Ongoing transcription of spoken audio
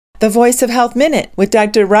The Voice of Health Minute with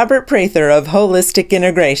Dr. Robert Prather of Holistic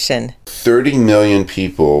Integration. 30 million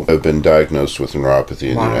people have been diagnosed with neuropathy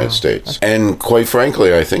in the United States. And quite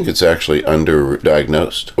frankly, I think it's actually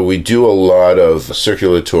underdiagnosed. We do a lot of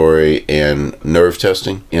circulatory and nerve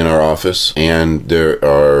testing in our office, and there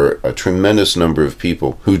are a tremendous number of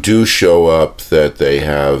people who do show up that they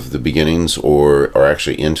have the beginnings or are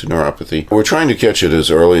actually into neuropathy. We're trying to catch it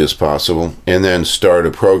as early as possible and then start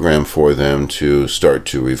a program for them to start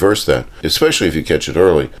to reverse that. Especially if you catch it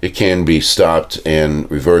early, it can be stopped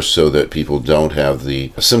and reversed so that people don't have the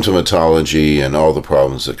symptomatology and all the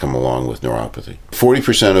problems that come along with neuropathy.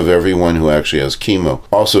 40% of everyone who actually has chemo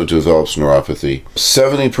also develops neuropathy.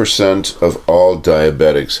 70% of all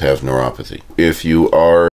diabetics have neuropathy. If you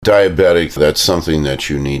are diabetic, that's something that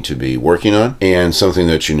you need to be working on and something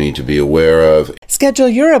that you need to be aware of. Schedule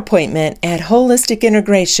your appointment at Holistic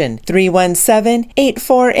Integration,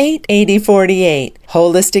 317-848-8048.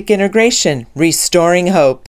 Holistic Integration, restoring hope.